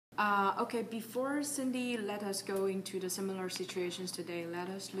Okay, before Cindy let us go into the similar situations today, let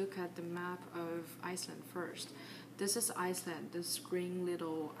us look at the map of Iceland first. This is Iceland, this green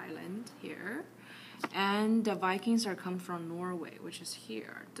little island here. And the Vikings are come from Norway, which is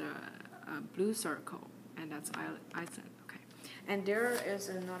here, the blue circle, and that's Iceland. Okay, and there is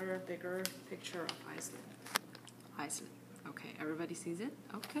another bigger picture of Iceland. Iceland. Okay, everybody sees it?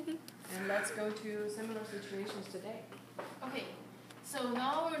 Okay. And let's go to similar situations today. Okay, so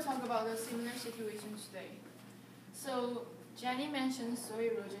now we'll talk about the similar situations today. So Jenny mentioned soil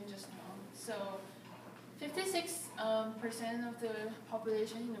erosion just now. So 56% of the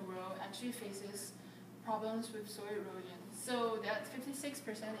population in the world actually faces problems with soil erosion. So that 56%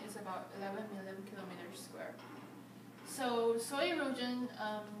 is about 11 million kilometers square. So soil erosion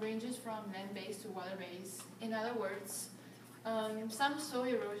ranges from land-based to water-based. In other words, some soil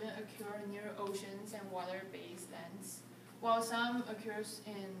erosion occur near oceans and water-based lands, while some occurs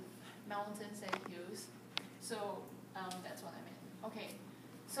in mountains and hills. So that's what I meant. Okay.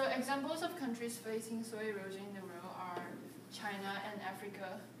 So examples of countries facing soil erosion in the world are China and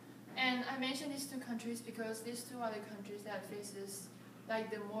Africa. And I mentioned these two countries because these two are the countries that faces like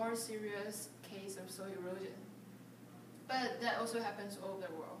the more serious case of soil erosion. But that also happens all over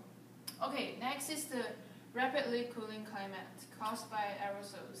the world. Okay, next is the rapidly cooling climate caused by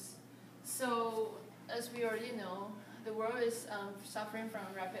aerosols. So as we already know, the world is suffering from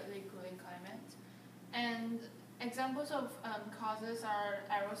a rapidly cooling climate. And examples of causes are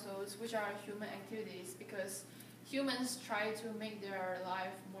aerosols, which are human activities, because humans try to make their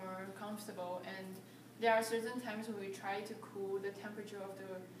life more comfortable, and there are certain times when we try to cool the temperature of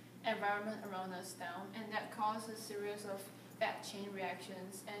the environment around us down, and that causes a series of bad chain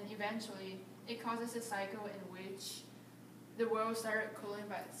reactions, and eventually it causes a cycle in which the world started cooling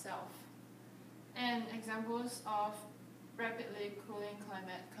by itself. And examples of rapidly cooling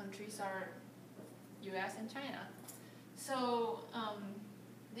climate countries are US and China. So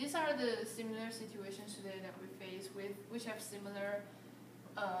these are the similar situations today that we face with, which have similar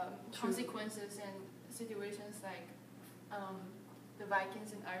consequences and situations like the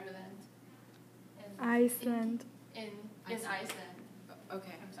Vikings in Ireland. And Iceland. In Iceland.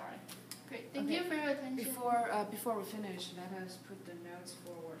 Okay. I'm sorry. Great. Thank you for your attention. Before we finish, let us put the notes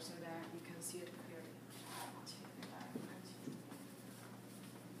forward so that you can see it clearly.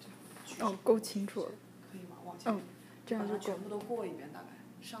 哦，够清楚了。可以吗？往前面。这样就够。把它全部都过一遍，大概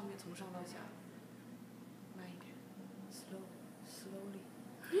上面从上到下，慢一点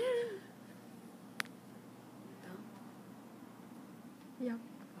 ，slowly。Done. Yeah.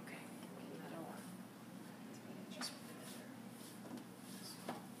 Okay. Another one. Just put it there.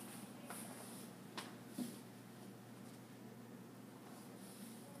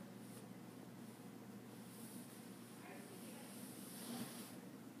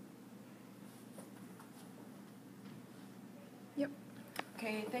 Yep.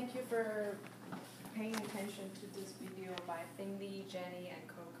 Okay, thank you for paying attention to this video by Cindy, Jenny, and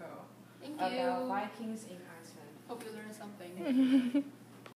Coco Thank about you. Vikings in Iceland. Hope you learned something.